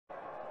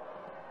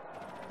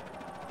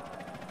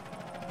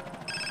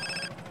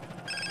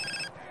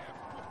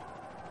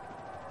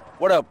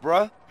What up,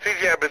 bruh?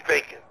 CJ, I've been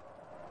thinking.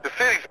 The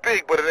city's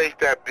big, but it ain't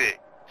that big.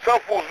 Some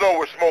fools know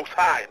where smoke's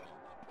hiding.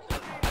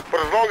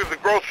 But as long as the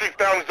grocery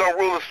families don't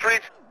rule the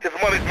streets, his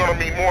money's gonna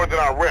mean more than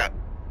our rep.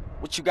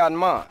 What you got in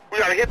mind? We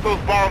gotta hit those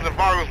bars and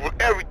volumes with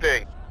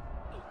everything.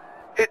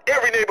 Hit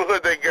every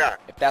neighborhood they got.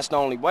 If that's the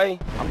only way,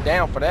 I'm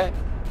down for that.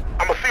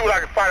 I'ma see what I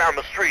can find out in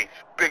the streets.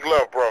 Big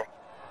love, bro.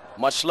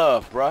 Much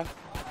love, bruh.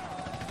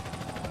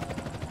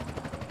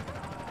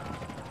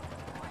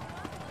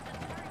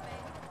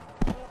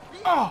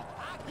 Oh!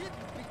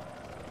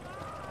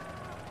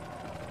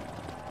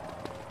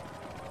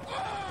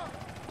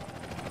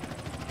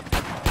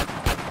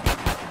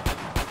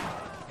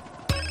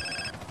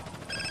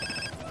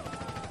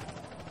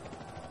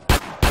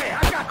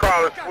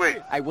 Carl is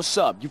sweet. Hey, what's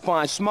up? You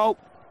find smoke?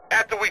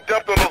 After we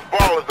dumped on those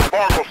ballers, the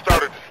embargo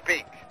started to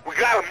speak. We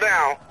got him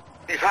now.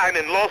 He's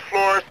hiding in Los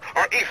Flores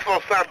or East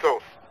Los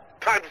Santos.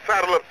 Time to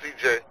saddle up,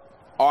 CJ.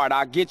 All right,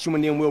 I'll get you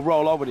and then we'll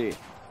roll over there.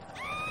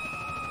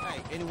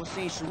 Hey, anyone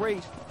seen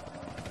Sharice?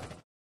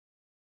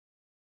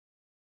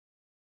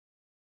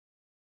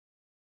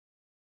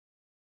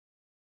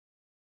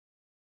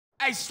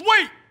 Hey,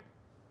 Sweet!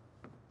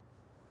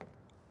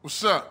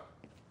 What's up?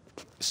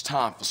 It's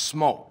time for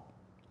smoke.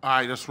 All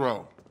right, let's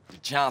roll. The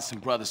Johnson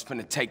brothers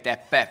finna take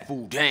that fat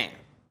fool down.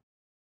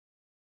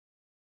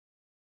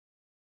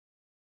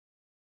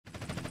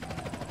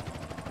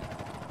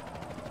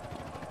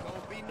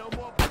 Don't be no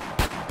more.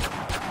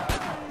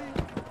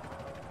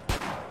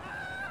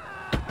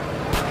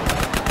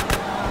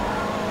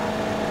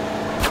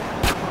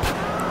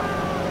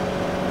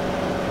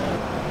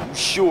 You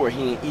sure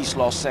he in East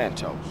Los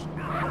Santos?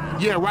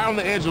 Yeah, right on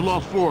the edge of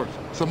Los Flores.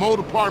 Some old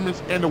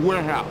apartments and a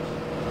warehouse.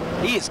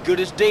 He as good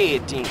as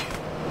dead, then.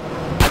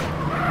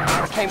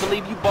 I can't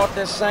believe you bought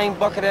that same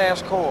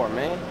bucket-ass car,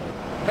 man.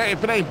 Hey,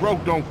 if it ain't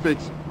broke, don't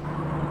fix it.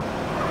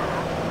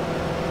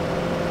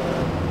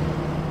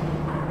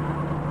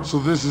 So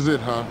this is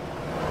it, huh?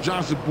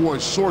 Johnson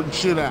boys sorting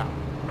shit out.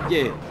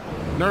 Yeah.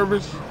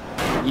 Nervous?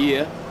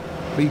 Yeah.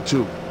 Me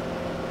too.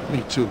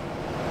 Me too.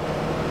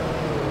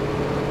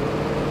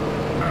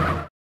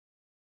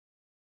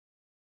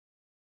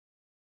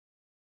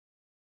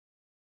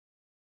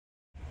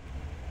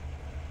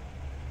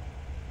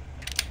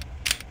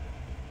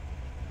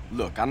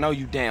 Look, I know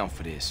you down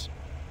for this,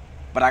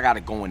 but I gotta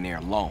go in there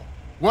alone.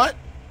 What?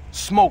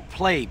 Smoke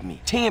played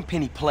me.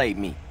 Tenpenny played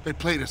me. They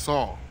played us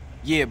all.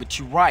 Yeah, but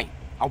you're right.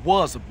 I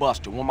was a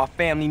buster when my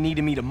family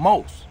needed me the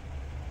most.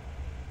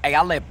 Hey,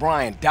 I let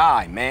Brian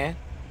die, man.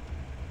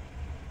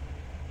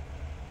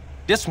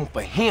 This one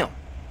for him.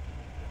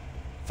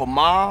 For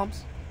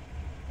Moms.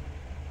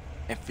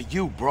 And for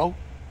you, bro.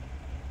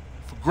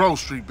 For Grove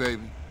Street,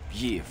 baby.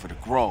 Yeah, for the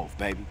Grove,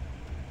 baby.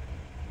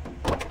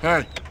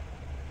 Hey.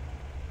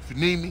 If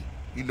you need me,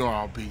 you know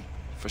I'll be.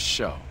 For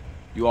sure.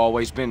 You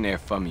always been there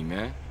for me,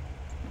 man.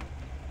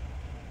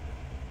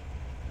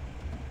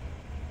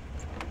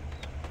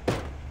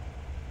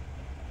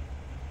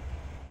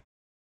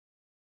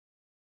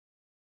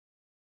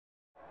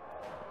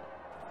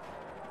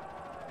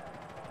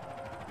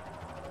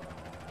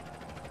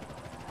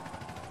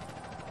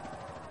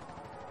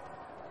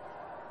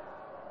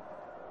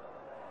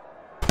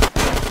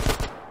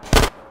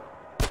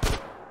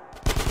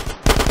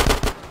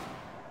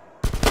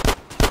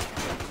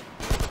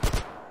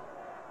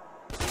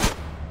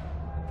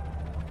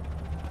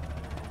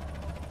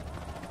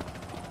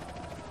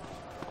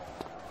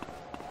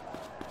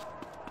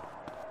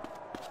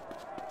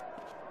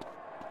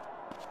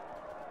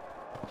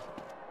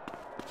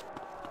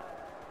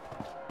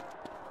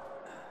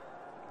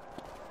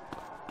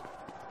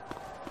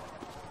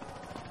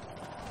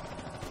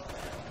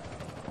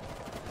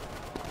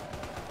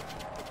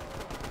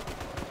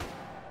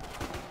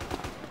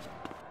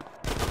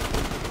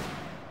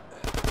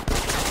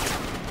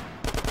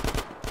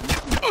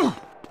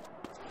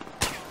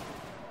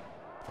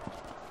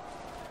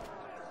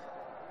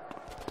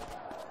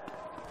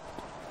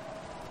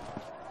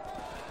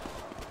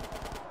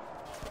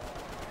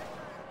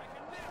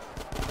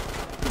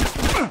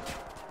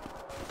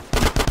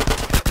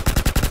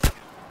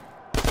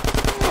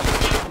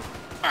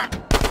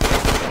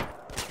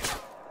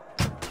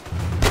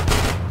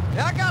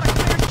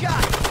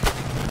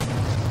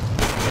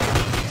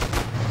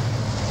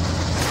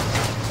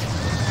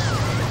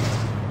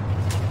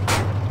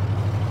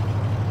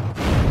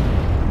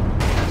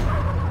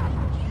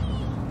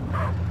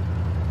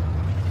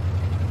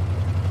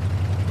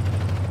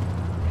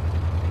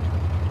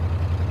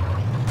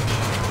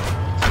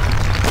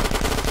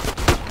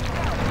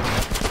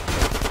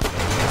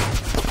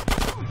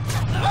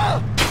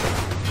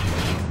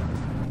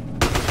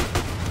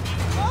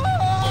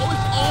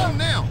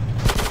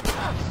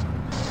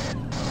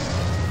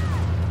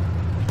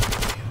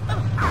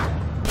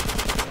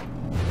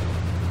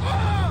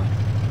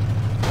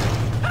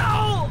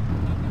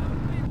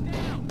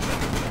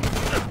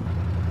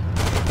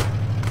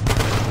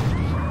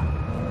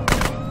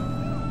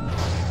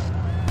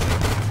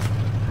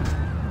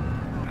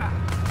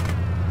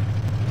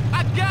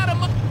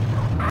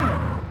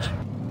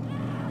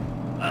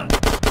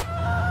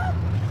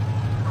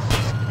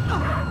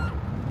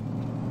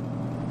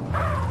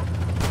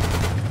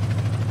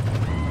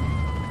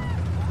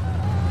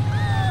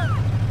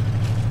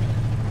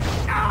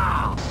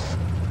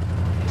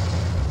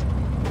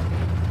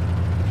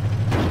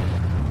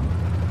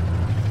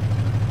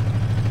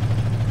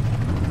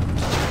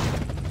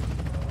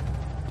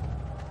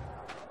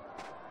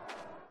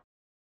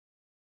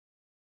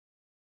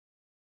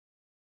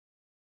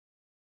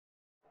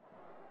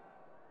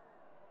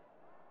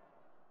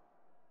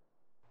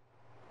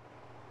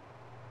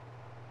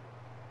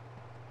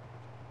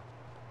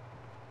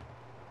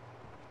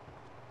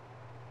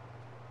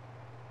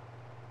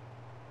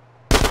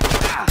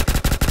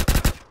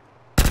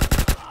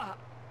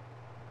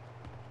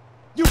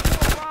 You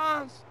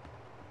morons!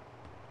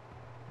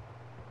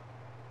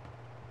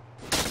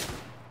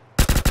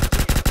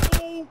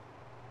 Fool!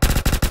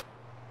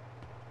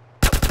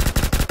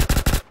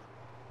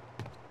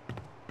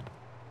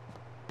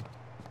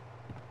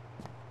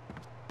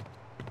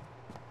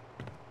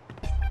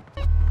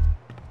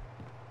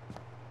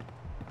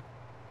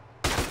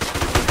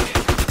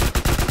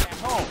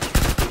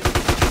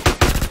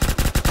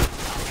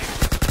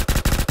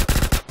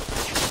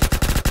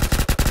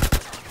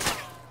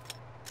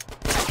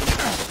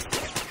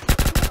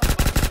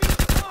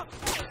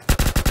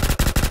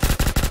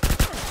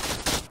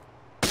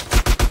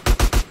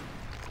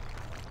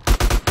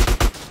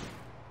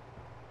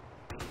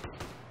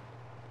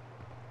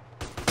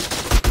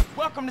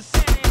 Welcome to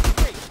San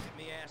Andreas. Hit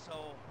me,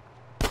 asshole.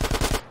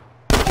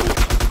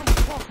 I'm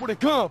drunk with a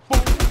gun,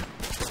 fool.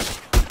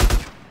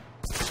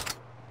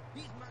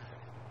 He's mine.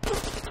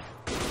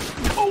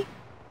 Oh!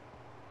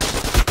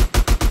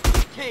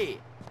 Kid.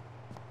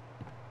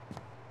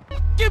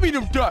 Give me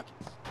them ducats.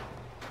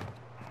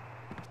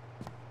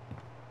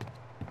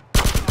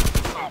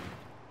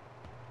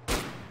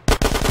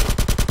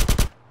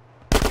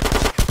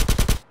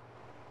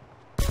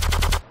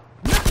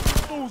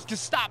 Nothing fools can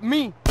stop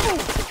me.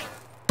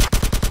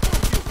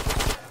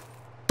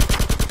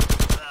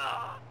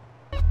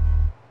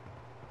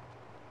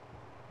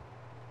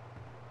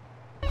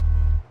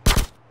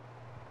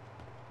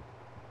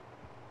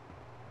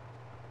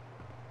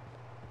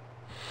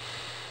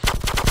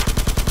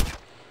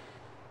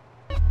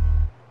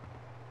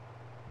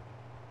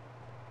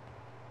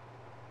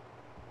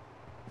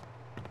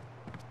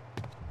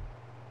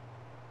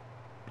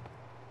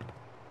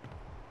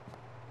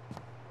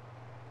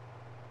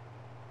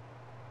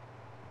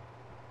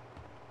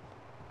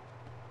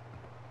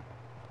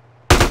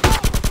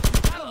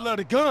 I love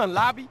the gun,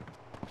 Lobby. You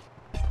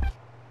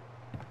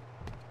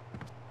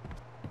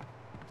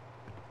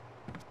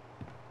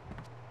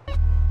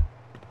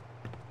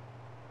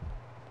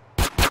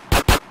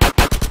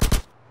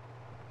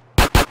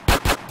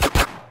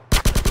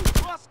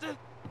busted.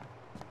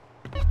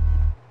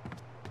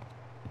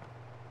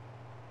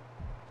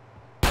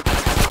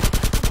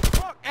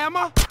 Fuck,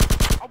 Emma.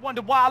 I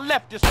wonder why I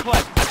left this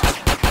place.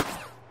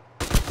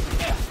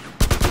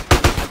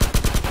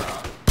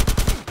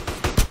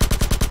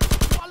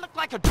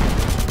 Like a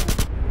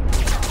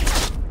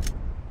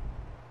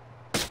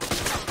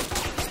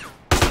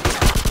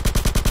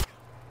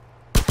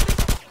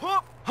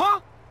huh?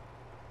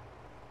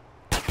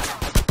 You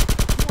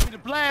want me to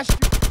blast you?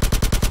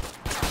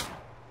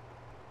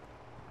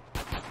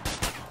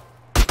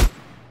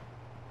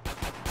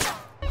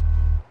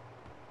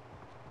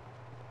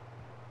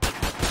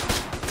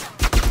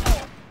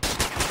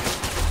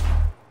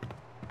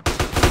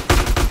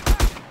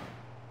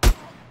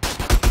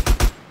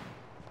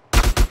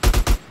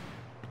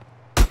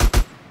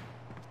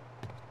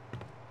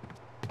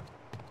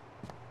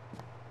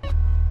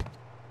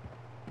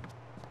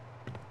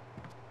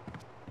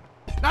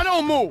 Now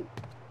don't move!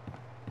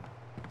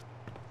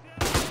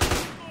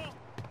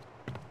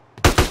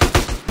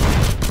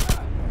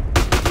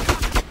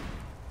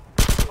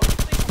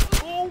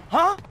 Fool,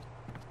 huh?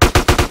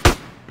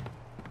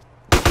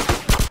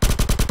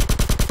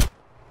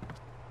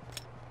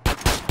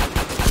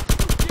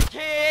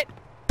 Dickhead!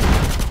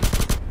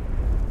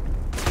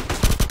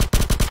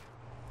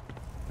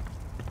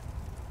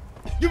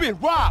 You been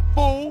robbed,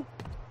 fool!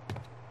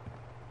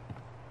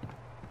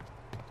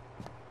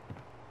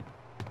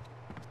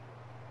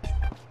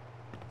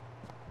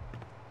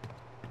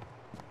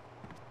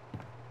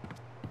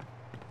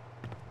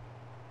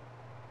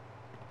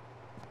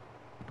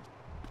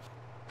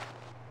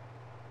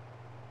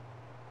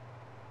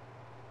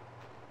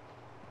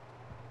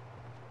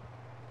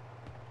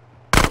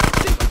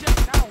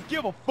 I don't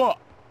give a fuck.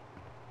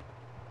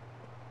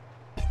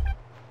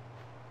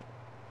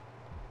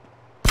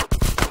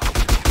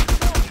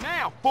 Come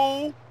now,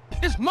 fool.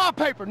 It's my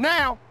paper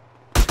now.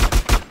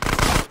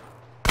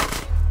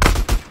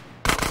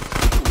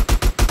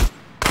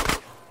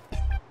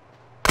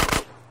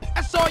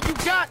 That's all you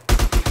got,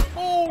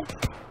 fool.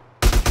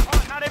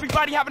 Oh, not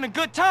everybody having a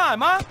good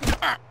time, huh?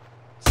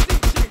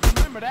 CJ,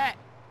 remember that.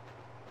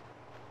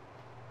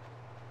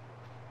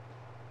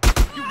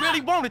 You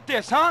really wanted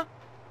this, huh?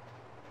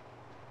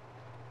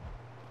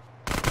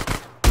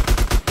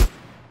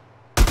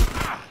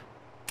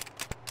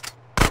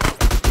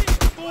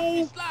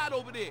 Fool. Slide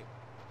over there.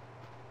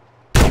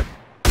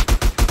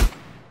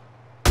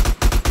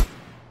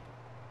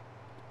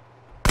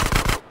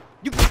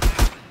 You...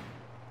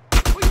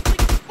 Who you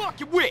think you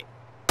fucking with?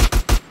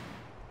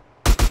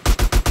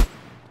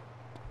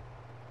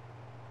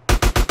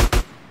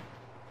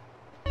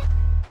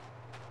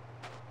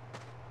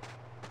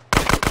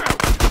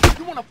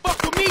 You wanna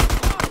fuck with me?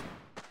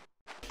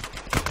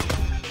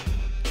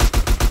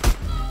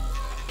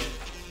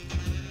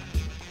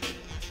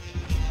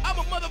 I'm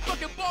a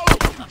motherfucking baller.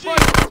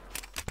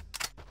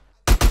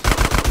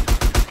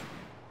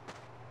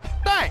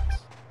 Thanks.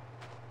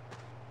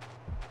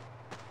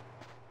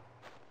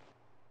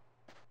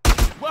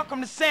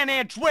 Welcome to San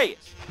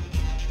Andreas.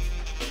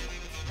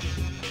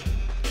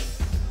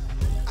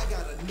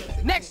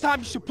 Next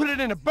time you should put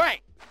it in a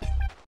bank.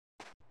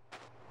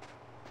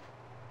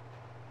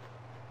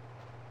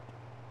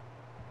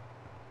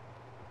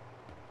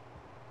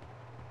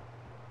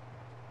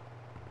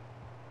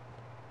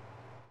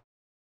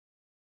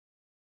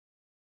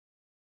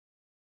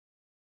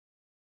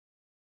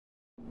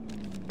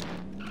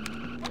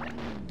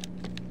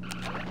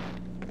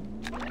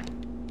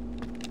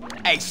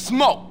 Hey,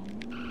 Smoke!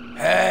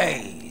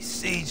 Hey,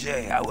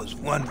 CJ, I was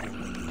wondering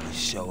when you would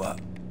show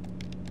up.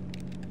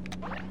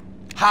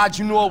 How'd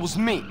you know it was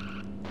me?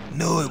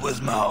 Knew it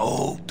was my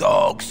old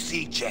dog,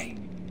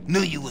 CJ. Knew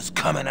you was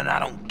coming and I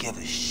don't give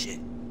a shit.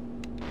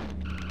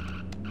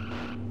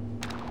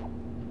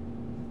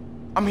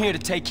 I'm here to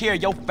take care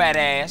of your fat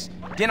ass.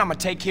 Then I'm gonna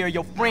take care of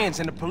your friends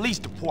in the police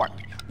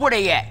department. Where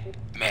they at?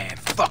 Man,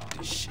 fuck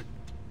this shit.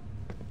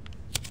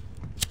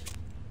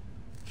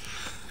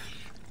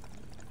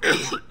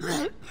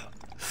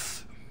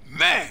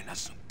 Man,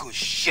 that's some good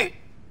shit.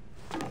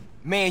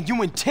 Man,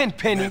 you and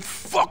Tenpenny. Man,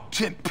 fuck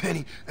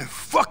Tenpenny, and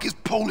fuck his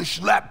Polish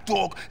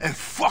lapdog, and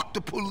fuck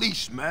the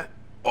police, man.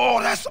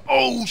 Oh, that's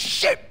old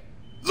shit.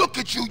 Look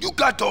at you, you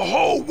got the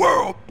whole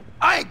world.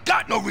 I ain't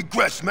got no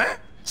regrets, man.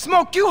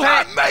 Smoke, you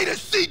had... I made it,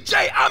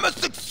 CJ. I'm a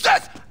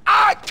success.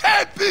 I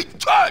can't be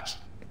touched.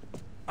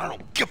 I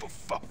don't give a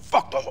fuck.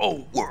 Fuck the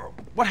whole world.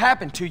 What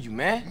happened to you,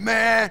 man?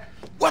 Man,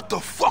 what the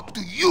fuck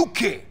do you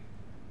care?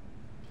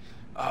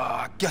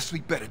 I guess we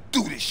better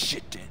do this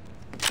shit then.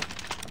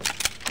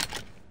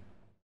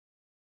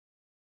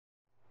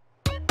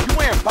 You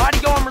wearing body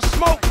armor,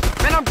 Smoke?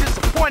 Man, I'm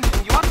disappointed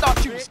in you. I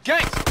thought you was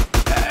gangster.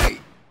 Hey,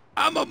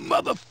 I'm a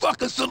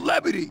motherfucking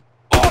celebrity.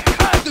 All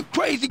kinds of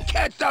crazy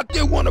cats out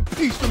there want a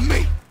piece of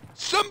me.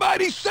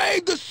 Somebody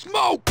save the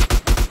Smoke.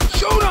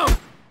 Shoot him.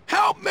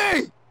 Help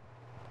me.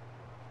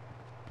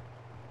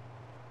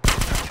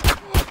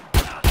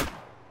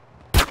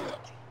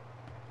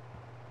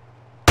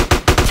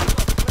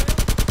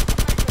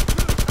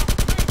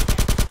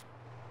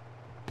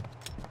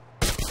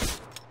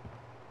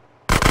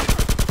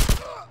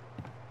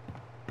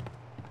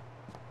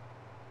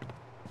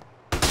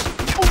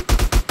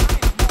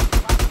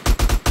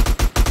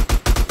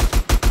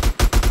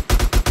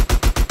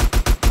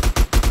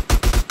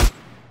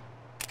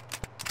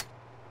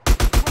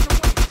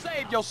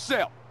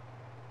 Yourself.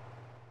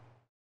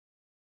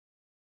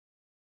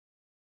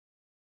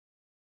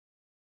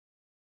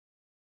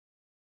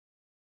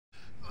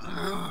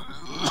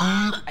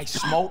 Hey,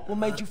 Smoke, what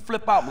made you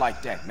flip out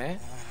like that, man?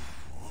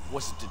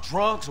 Was it the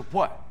drugs or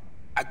what?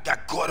 I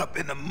got caught up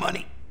in the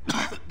money,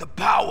 the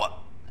power.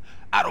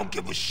 I don't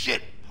give a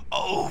shit.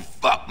 Oh,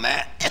 fuck,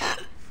 man.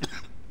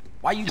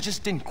 Why you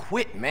just didn't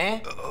quit,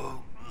 man?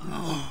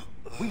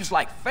 We was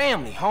like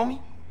family, homie.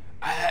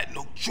 I had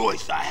no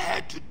choice. I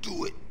had to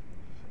do it.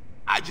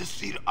 I just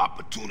see the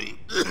opportunity.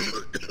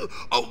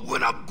 Oh,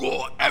 when I'm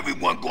gone,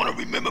 everyone gonna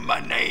remember my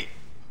name.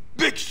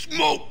 Big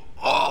Smoke.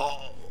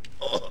 Oh.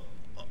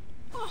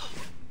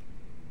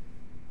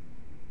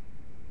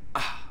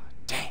 Ah,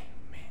 damn,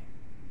 man.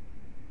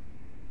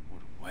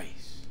 What a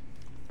waste.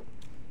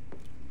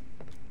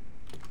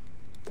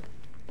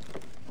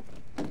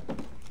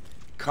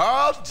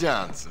 Carl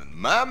Johnson,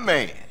 my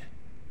man.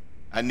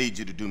 I need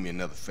you to do me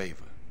another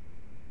favor.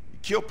 You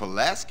killed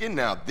Pulaski,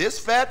 now this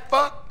fat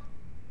fuck?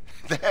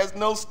 There's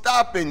no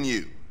stopping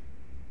you.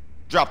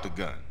 Drop the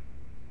gun.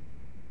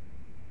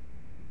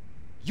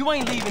 You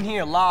ain't leaving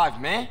here alive,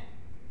 man.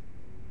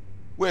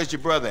 Where's your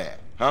brother at,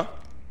 huh?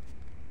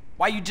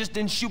 Why you just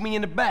didn't shoot me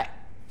in the back?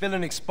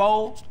 Feeling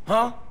exposed,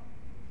 huh?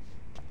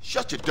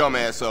 Shut your dumb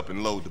ass up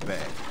and load the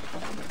bag.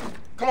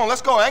 Come on,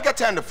 let's go. I ain't got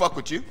time to fuck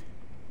with you.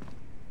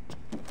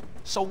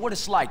 So what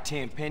it's like,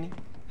 Tenpenny,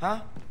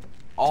 huh?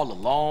 All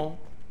alone?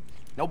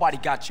 Nobody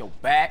got your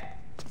back?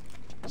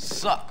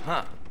 Suck,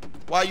 huh?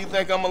 Why you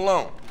think I'm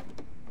alone?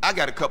 I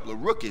got a couple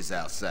of rookies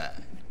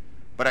outside.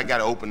 But I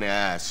gotta open their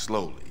eyes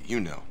slowly,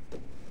 you know.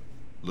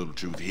 Little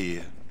truth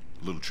here,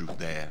 little truth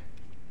there.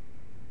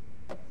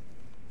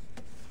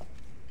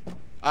 All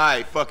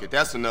right, fuck it,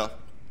 that's enough.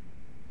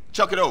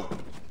 Chuck it over.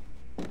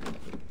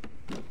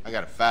 I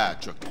got a fire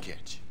truck to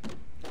catch.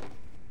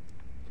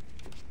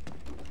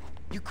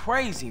 You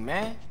crazy,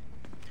 man.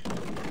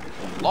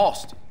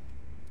 Lost it.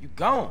 You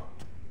gone.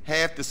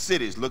 Half the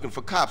city's looking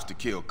for cops to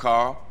kill,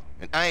 Carl.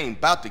 And I ain't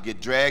about to get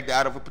dragged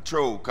out of a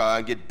patrol car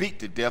and get beat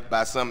to death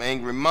by some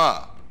angry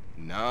mob.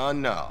 No,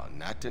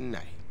 not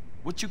tonight.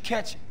 What you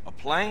catching? A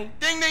plane?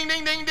 Ding, ding,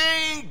 ding, ding,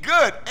 ding!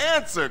 Good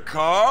answer,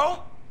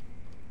 Carl!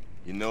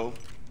 You know,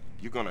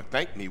 you're gonna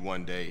thank me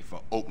one day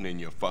for opening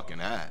your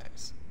fucking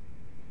eyes.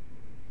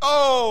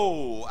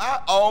 Oh,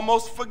 I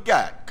almost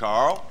forgot,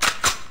 Carl.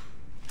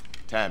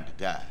 Time to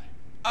die.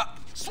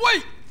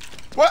 Sweet!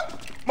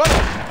 What? Mother...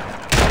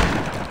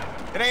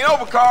 It ain't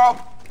over,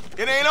 Carl.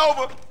 It ain't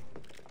over.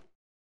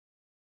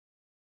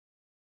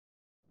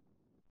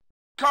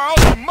 Carl,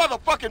 you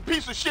motherfucking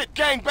piece of shit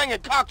gang-banging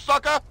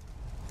cocksucker!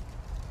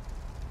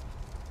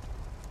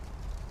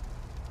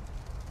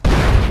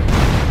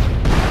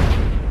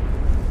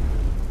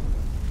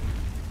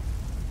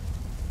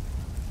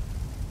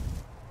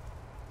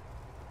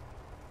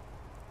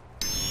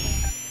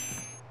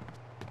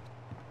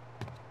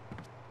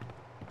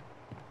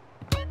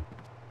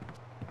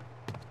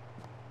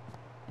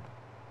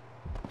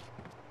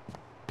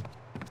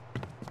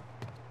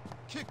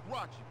 kick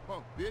rocks, you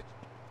punk bitch.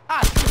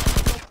 I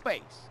spit in your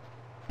face.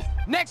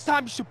 Next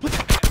time you should put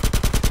the...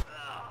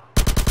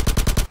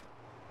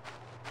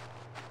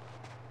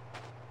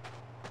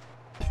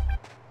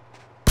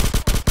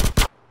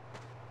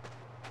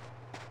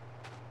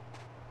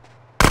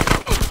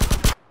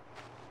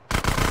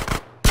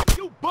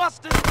 You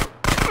busted!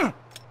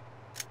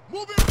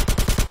 Move it!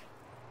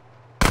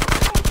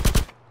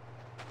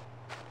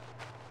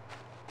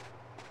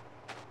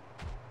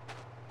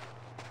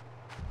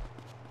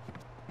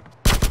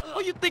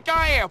 Who you think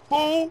I am,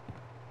 fool?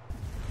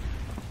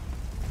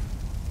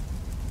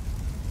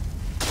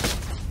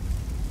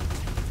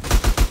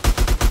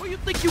 Who you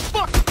think you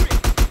fucking with?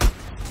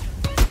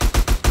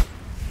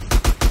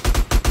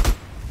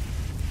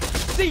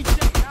 CJ,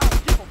 I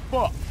don't give a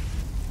fuck.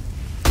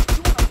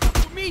 You wanna fuck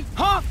with me,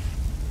 huh?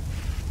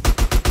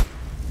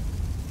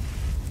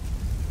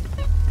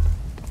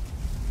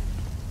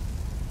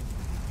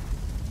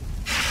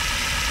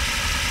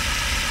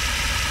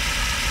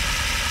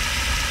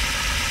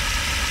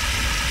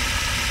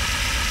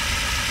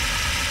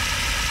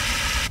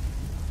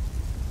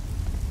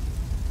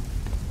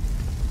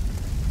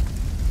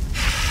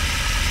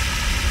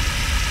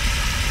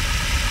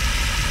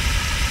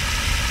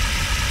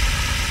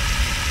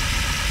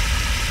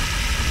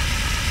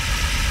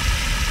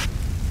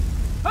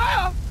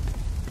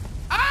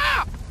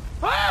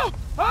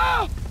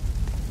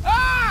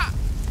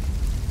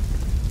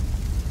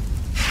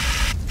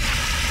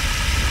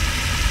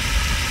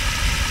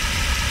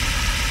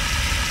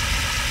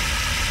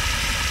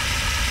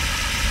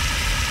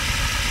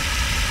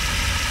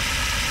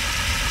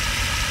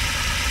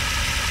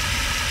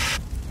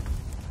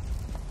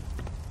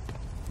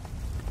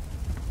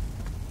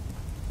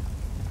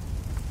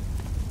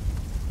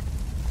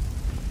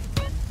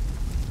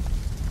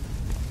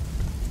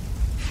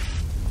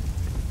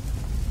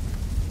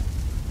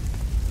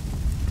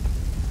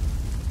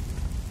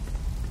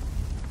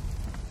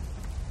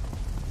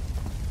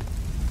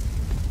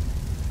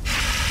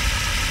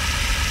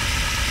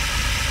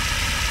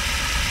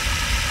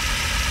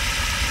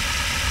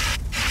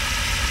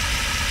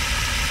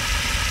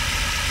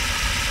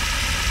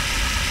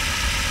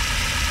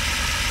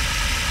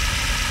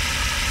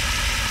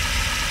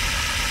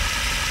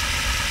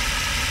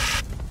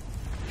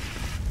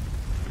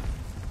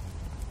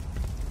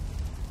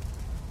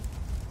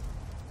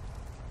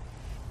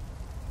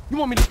 You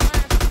want me to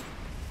smash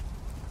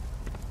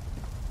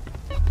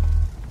you?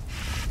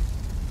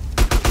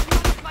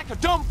 Like a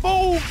dumb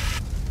fool?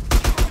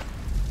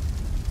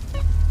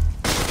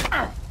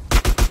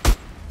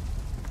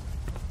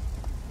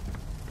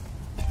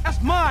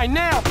 That's mine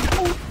now,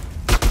 fool!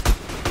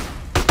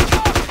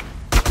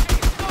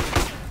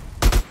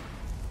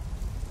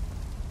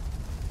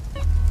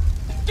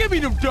 Give me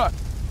them ducks!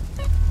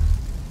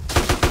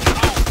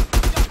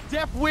 Oh,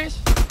 death wish?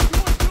 You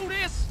wanna do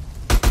this?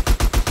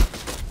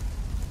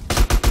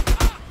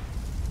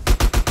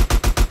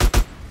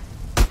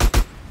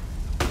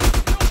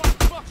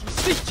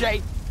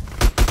 CJ!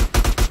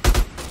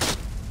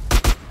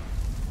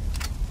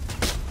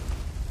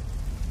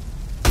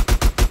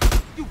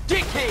 You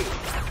dickhead!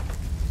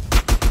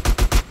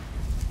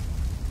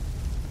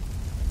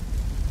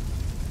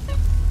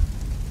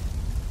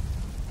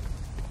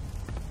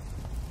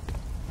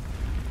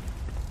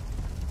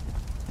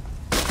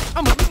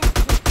 I'm a little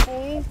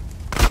fool!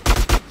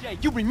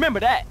 CJ, you remember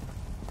that!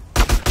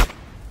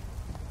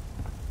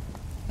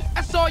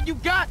 That's all you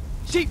got,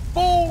 cheap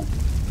fool!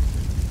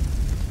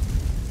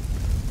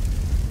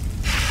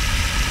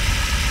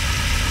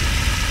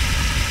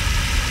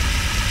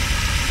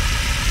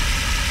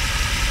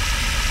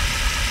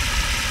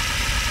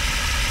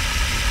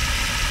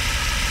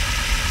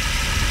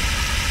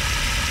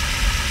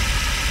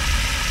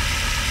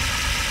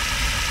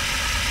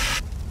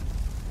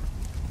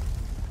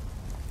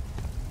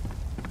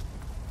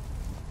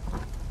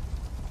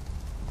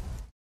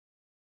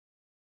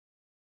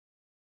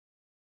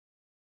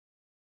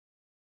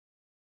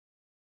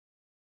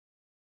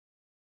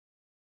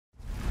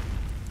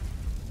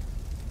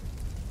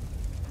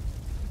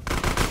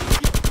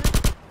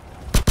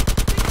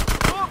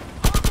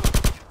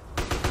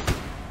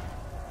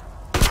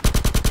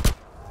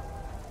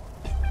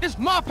 It's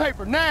my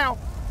paper now!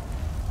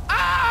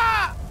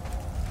 Ah!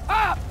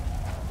 Ah!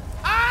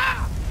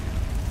 Ah!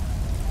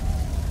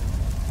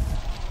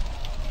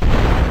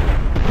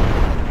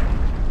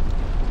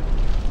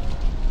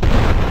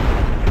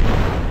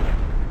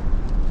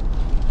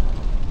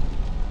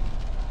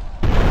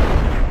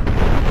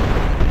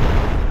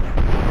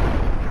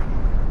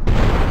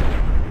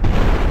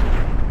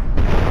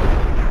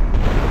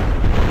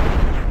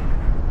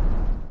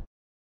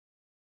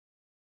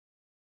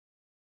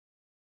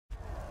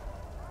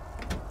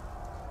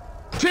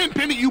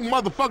 Tenpenny, you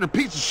motherfucking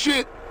piece of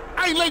shit!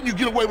 I ain't letting you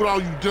get away with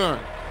all you done.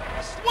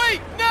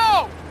 Sweet,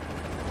 no!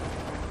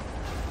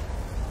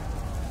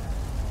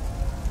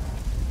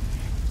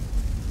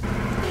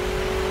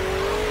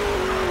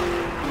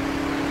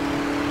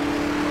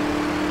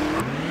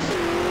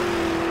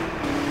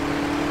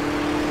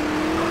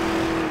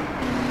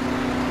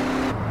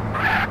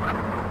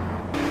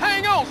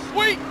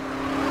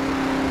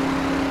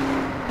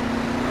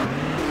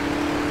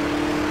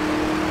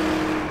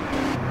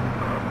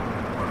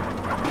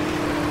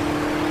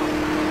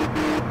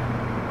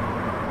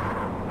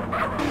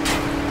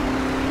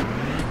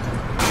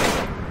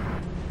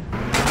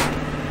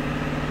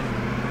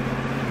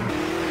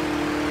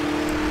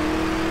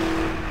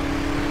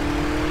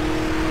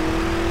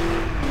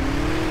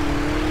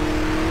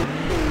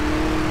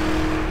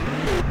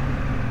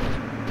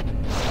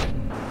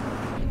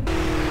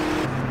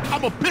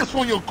 I'ma piss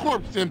on your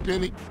corpse,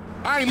 Tenpenny.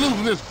 I ain't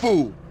losing this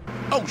fool.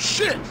 Oh,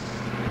 shit!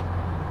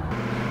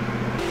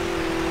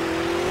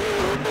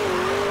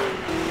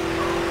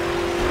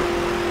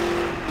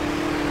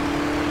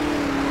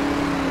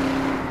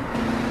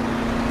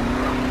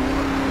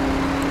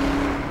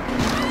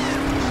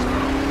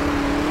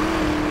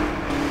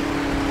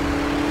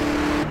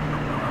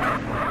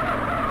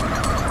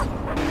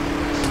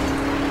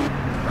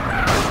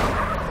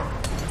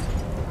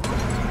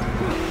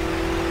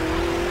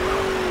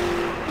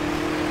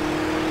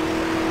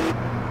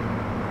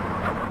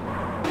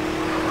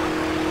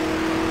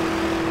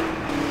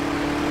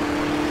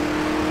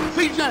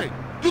 CJ,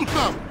 do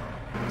something.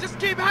 Just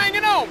keep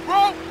hanging on,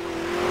 bro.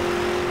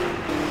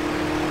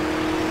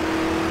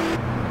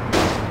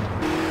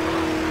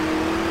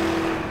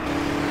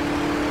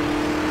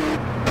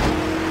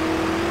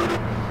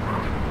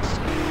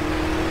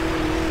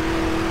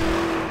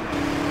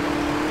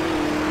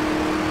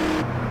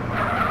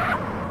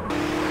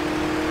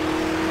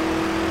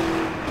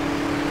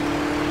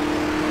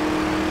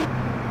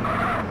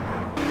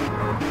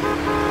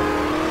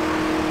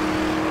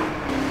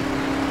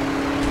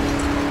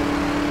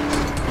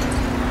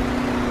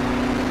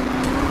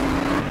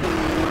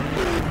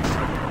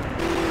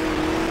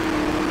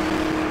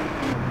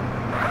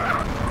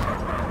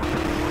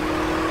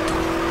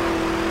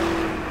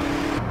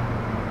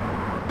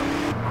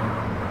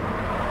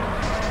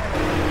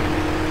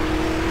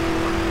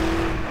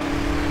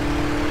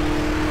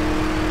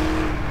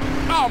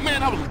 Oh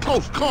man, that was a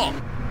close call.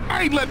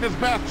 I ain't letting this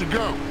bastard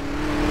go.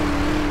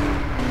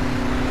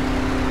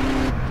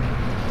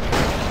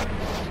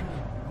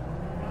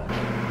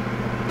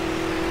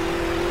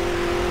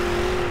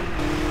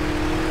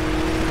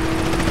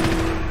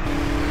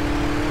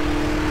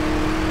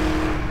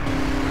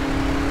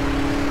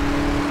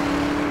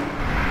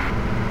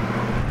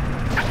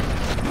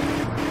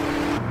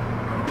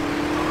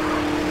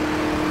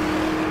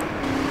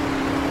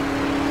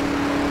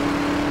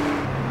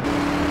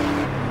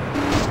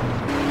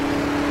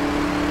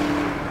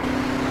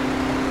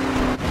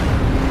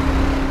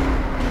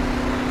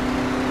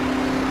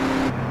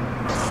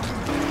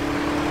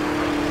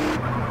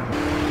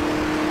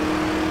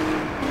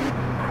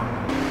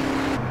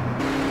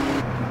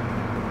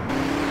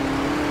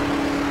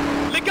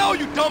 Let go,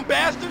 you dumb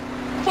bastard.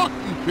 Fuck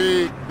you,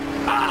 pig.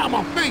 Ah,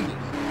 my fingers.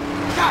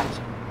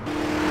 Gotcha.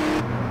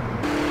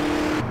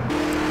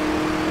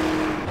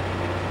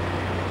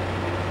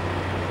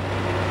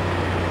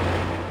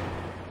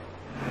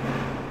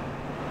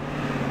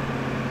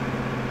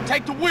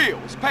 Take the wheel.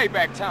 It's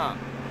payback time.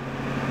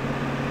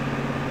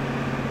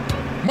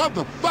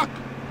 Motherfucker.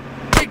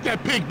 Take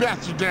that pig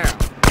bastard down.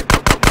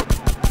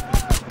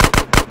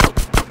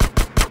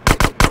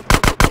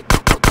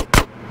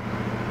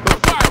 The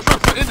fire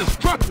trucks are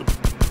indestructible.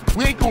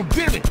 We ain't gonna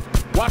dent it.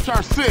 Watch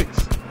our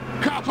six.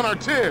 Cops on our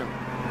tail.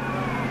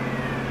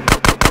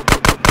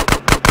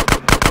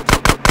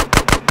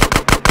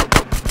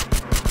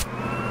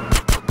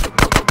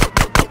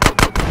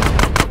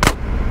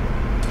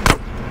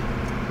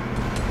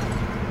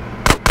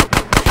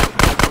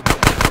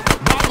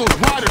 Those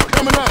riders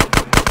coming up.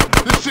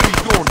 This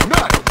city's going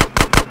nuts.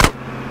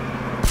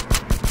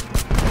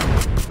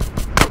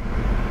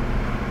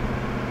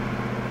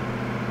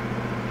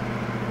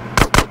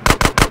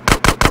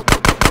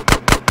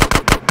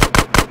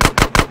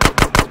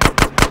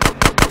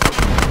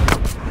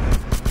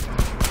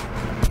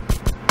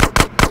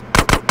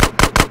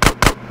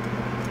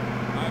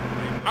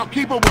 I'll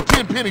keep up with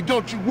Tenpenny,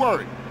 don't you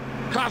worry.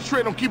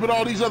 Concentrate on keeping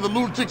all these other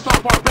lunatics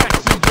off our back,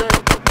 CJ.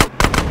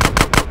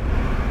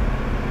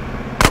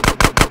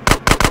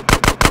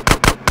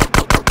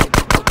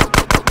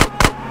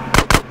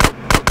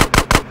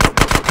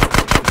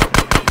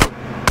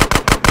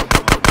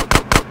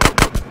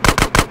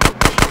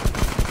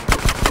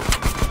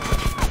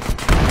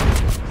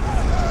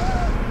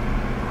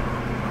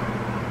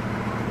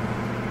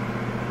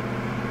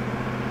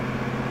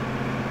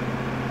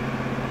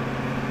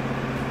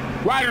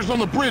 Riders on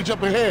the bridge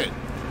up ahead.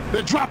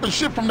 They're dropping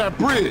shit from that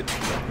bridge.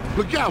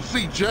 Look out,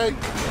 CJ.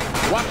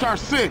 Watch our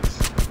six.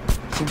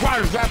 Some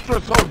riders after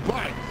us on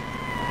bikes.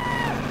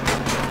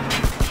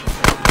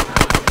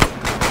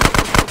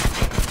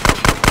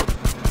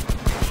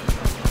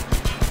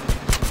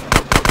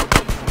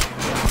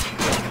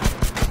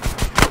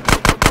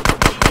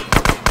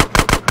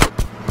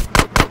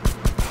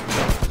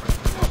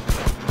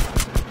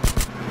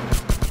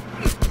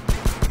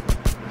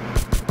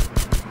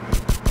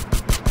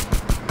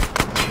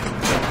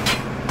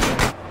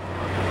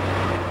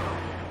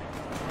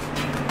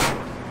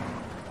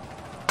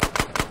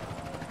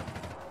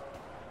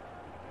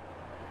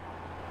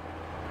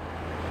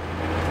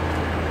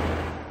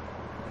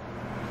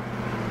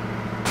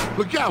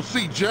 Look out,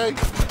 CJ.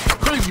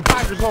 Crazy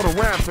bikers on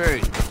a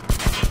rampage.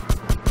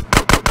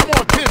 Come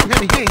on,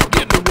 Tenpenny, he ain't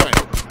getting away.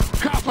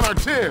 Cops on our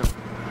tail.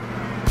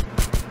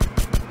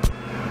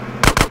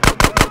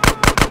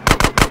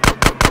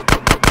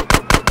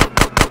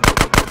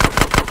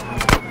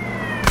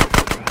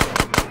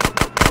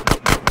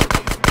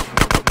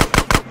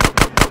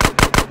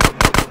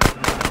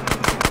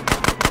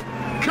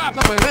 Cops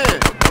up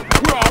ahead.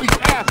 Where all these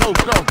assholes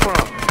come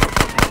from?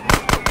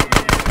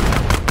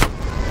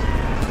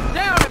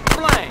 Down in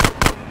flames!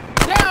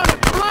 Down in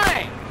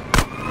flames!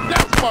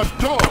 That's my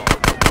dog.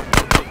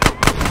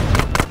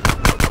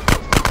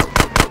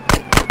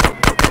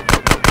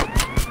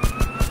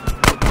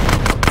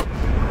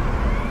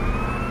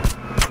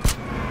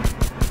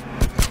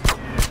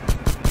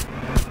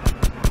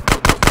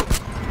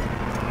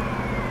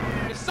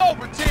 It's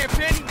over,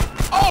 Tenpenny.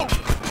 Oh!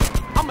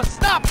 I'ma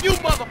stop you,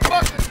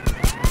 motherfucker!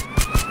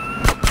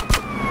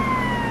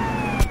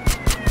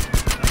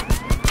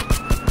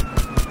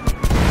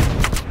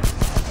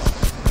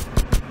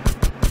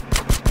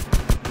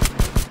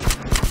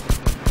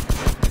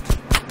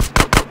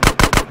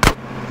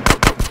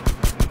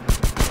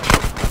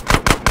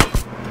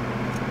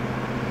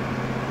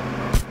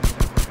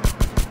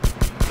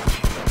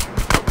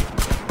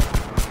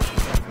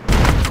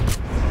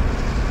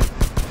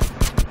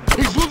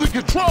 He's losing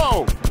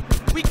control.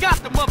 We got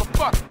the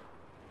motherfucker!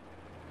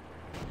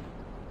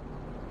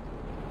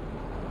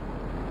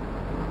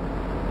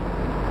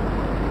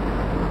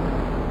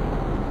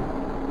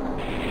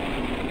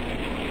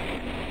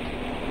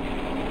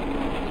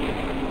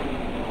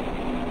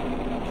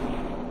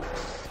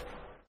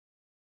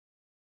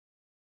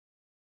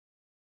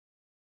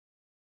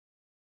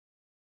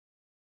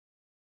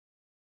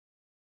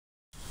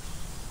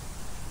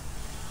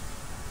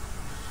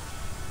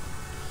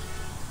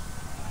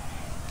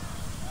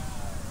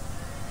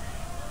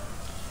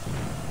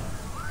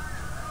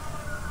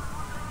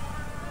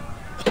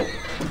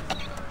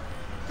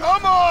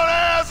 Come on,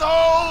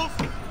 assholes!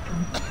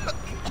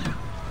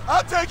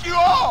 I'll take you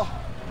all!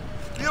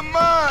 You're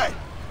mine!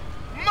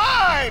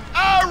 Mine!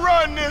 I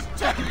run this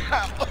town!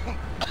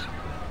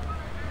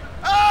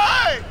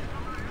 Hey!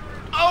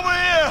 Over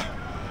here!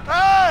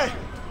 Hey!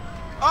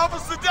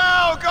 Officer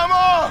down, come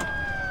on!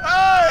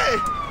 Hey!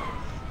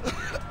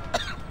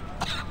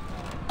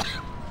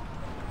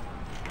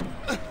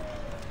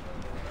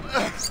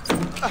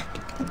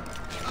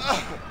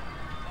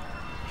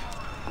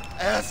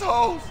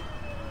 Assholes!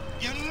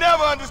 You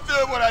never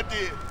understood what I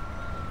did.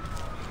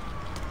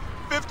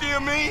 50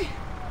 of me,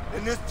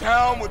 and this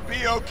town would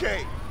be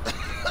okay.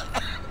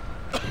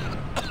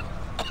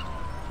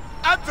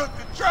 I took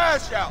the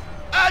trash out.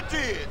 I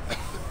did.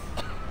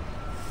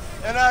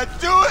 And I'd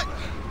do it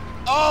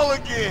all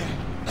again.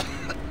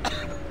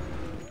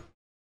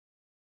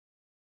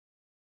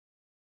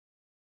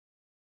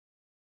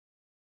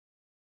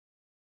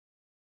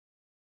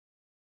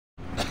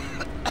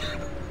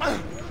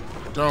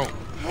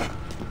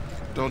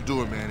 Don't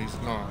do it, man. He's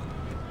gone.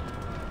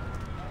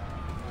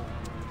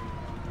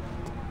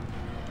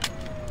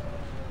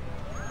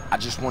 I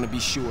just want to be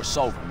sure it's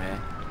over,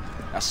 man.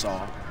 That's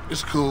all.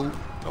 It's cool.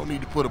 Don't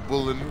need to put a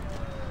bullet in him.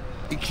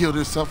 He killed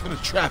himself in a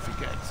traffic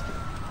accident.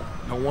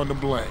 No one to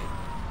blame.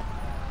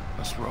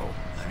 Let's roll.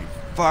 I mean,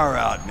 far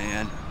out,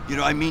 man. You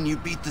know, I mean, you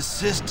beat the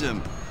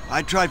system.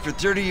 I tried for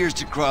 30 years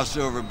to cross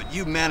over, but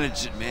you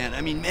managed it, man.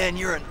 I mean, man,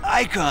 you're an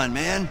icon,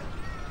 man.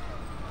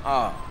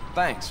 Oh,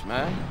 thanks,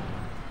 man.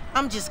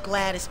 I'm just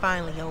glad it's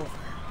finally over.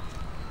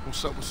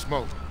 What's up with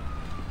Smoke?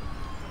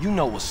 You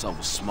know what's up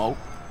with Smoke.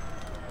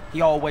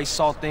 He always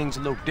saw things a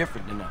little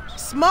different than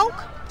us. Smoke?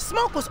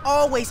 Smoke was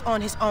always on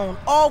his own,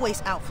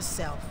 always out for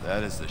self.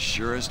 That is the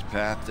surest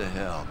path to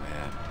hell,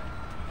 man.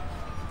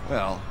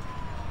 Well,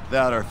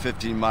 without our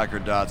 15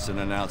 microdots and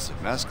an ounce of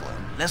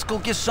mescaline, let's go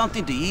get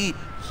something to eat.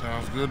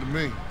 Sounds good to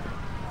me.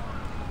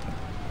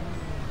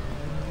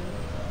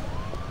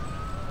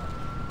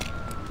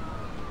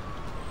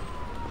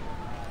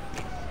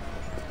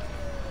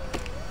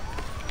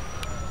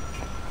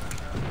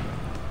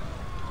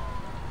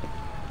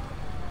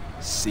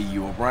 See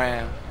you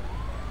around,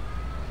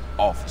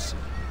 officer.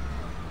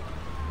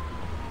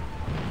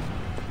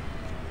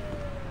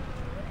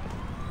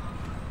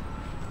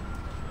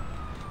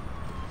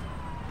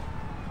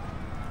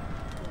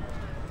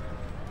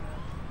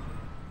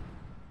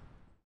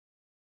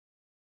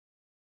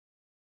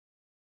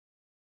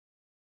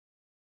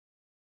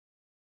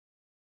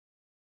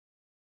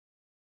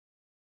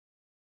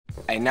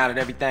 Hey, now that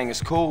everything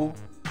is cool,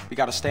 we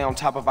gotta stay on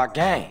top of our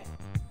game.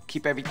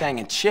 Keep everything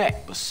in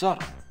check, but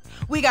subtle.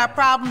 We got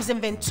problems in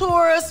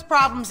Venturas,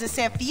 problems in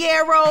San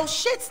Fierro.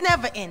 Shit's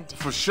never ending.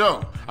 For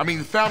sure. I mean,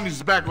 the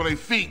family's back on their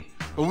feet,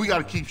 but we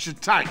gotta keep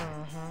shit tight.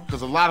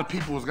 Because a lot of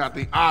people has got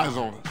their eyes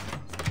on us.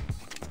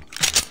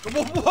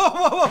 Whoa, whoa,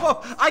 whoa, whoa,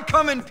 whoa! I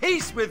come in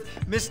peace with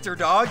Mr.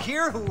 Dog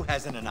here, who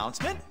has an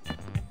announcement.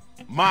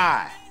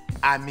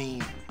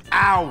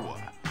 Our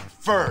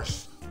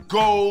first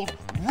gold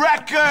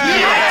record!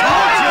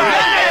 Yeah!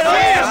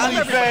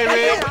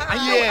 baby!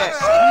 Yes,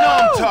 you know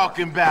what I'm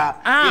talking about.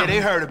 Yeah, they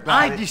heard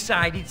about it. I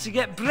decided to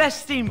get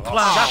breast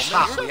implants.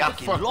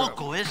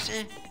 Loco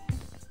ese.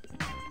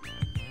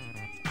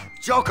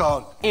 Joke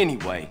on.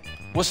 Anyway,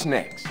 what's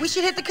next? We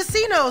should hit the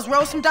casinos,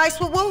 roll some dice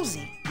with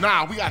Woozy.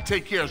 Nah, we gotta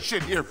take care of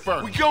shit here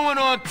first. We going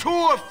on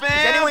tour, fam!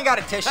 Has anyone got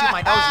a tissue?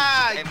 My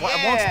nose is,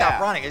 it won't stop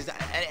running. Is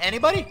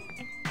anybody?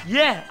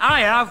 Yeah,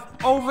 I have.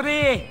 Over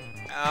there.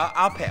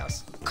 I'll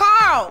pass.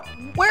 Carl,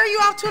 where are you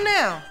off to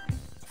now?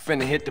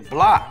 Finna hit the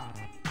block.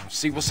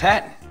 See what's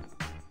happening.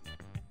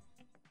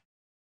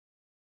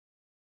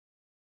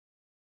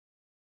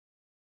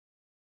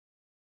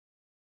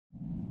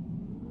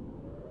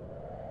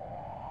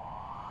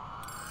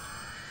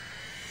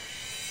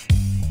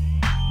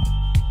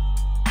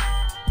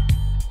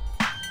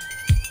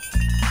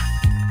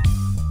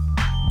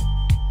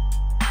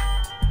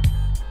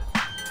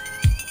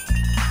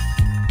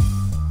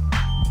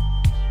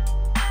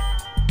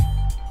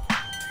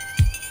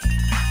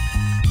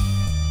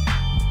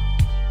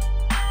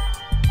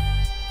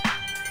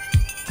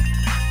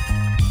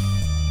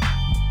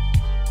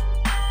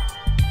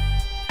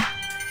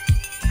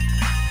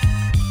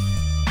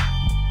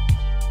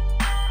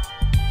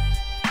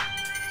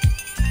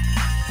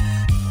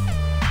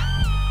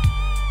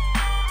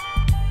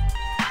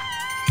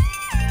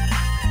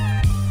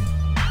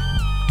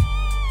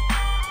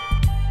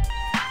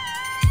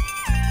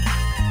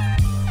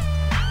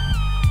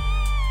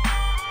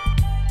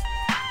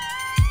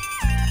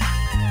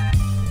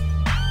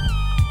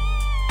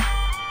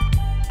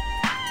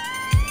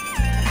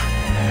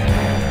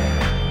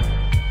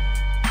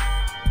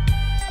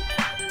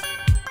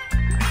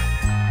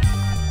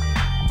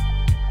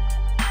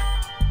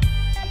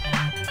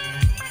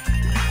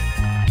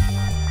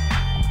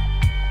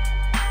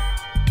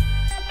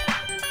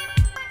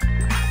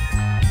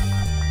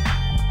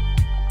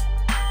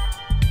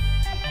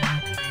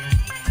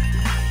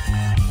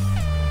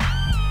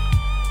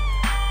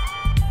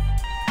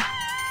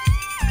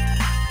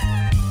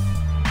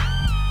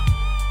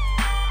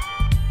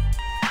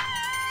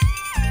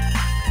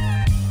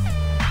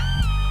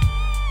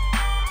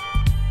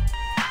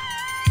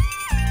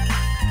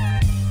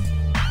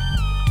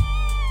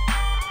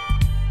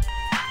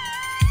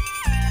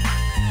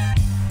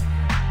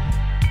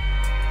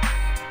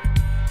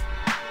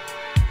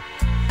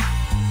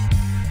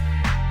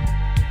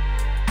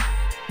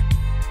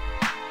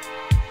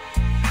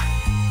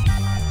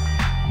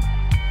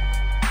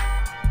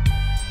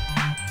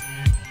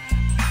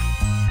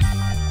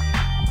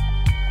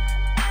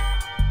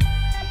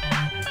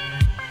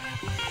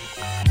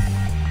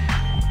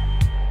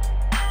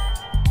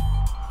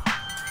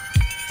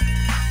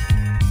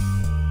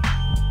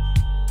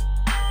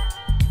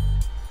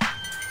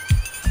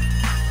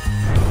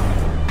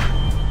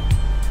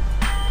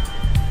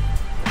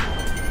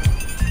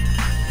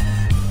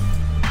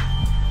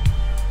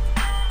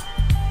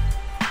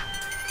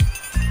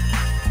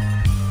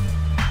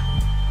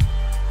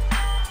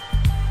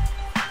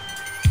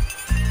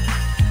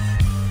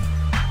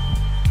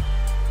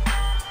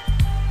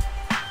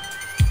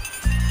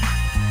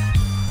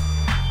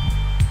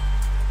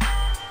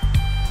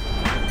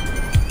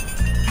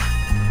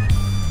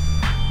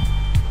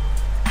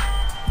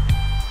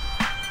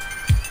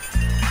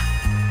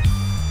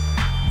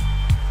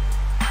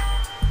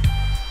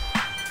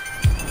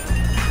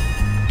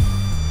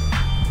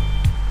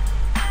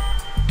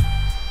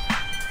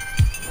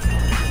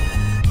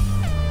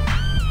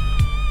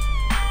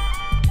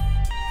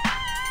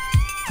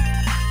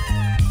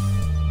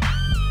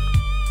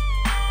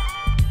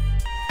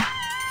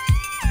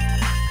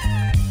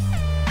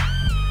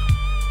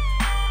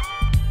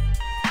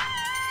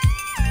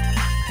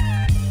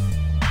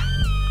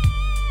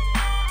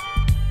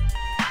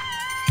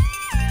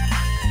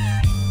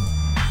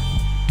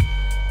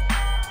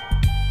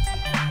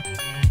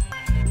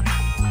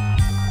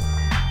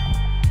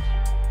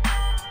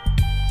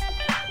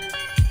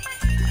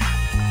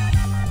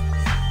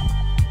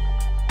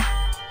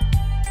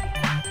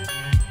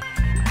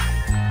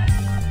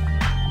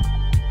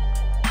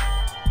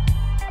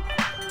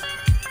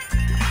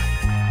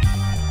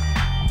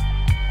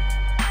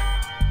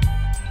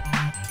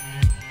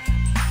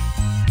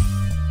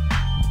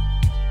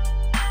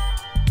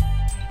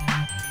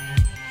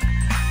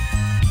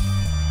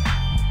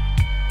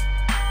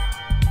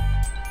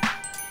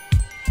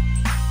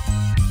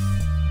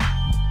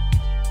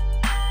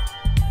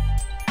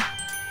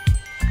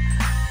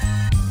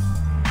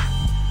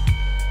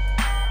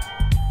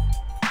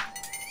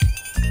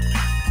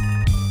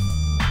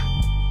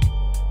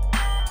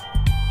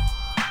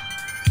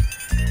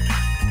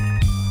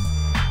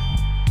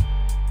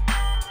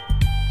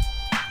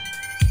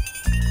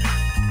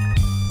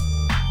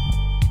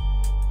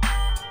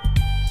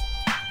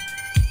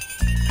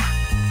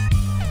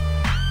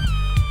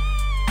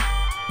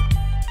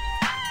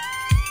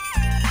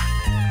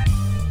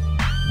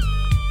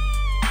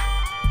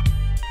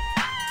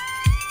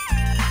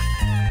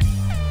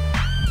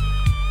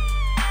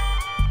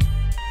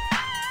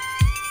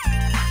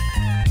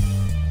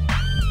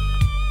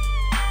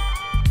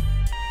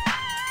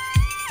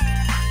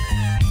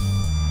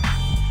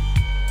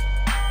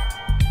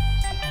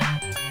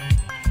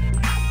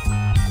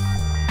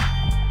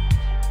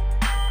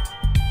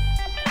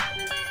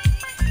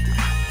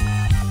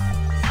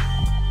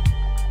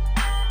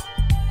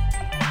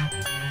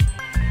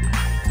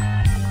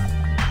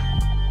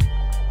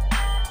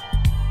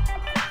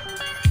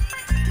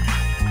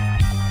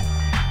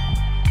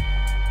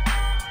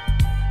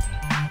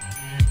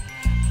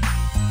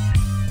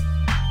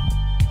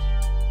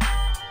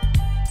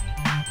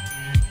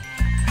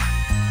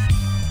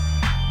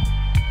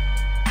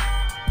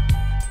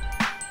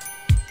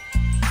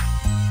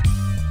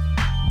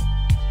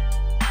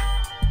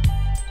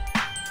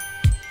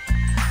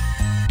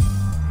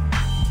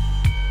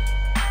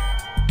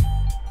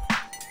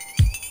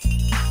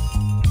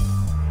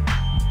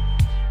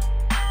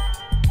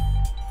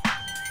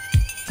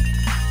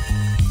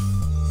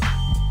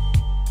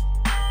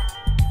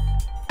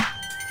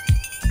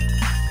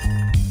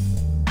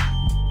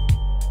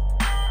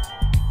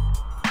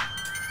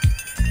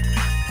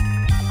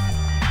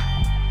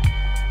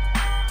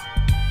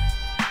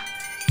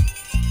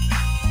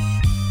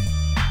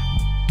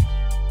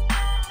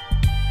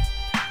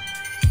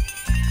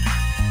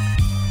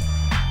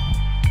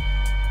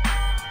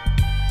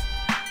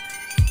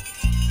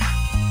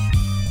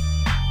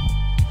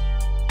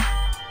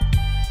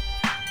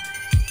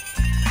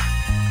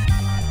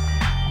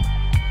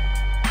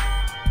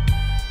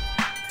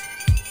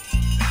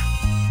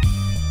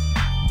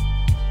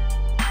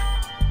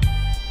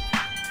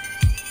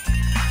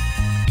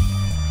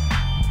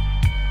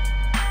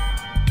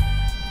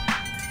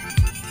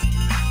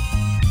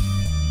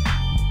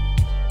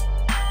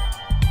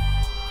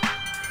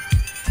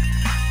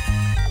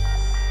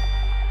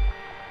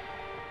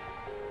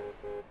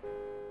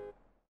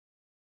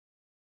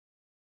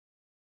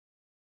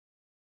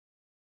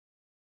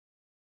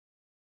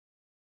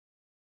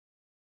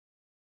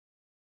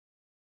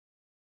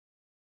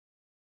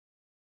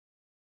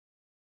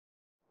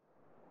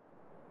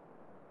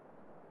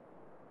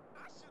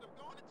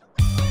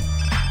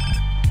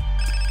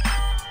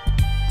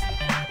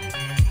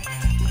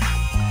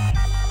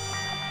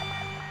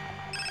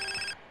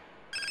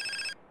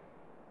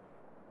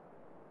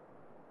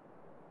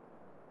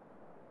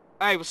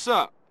 Hey, what's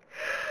up?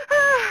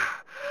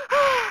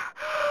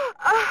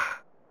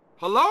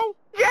 Hello?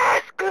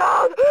 Yes,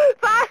 Claude!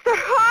 Faster,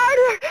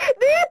 harder,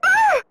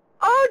 deeper!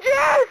 Oh,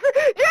 Jess!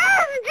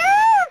 Jess!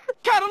 Jess!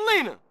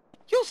 Catalina!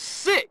 You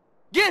sick!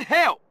 Get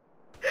help!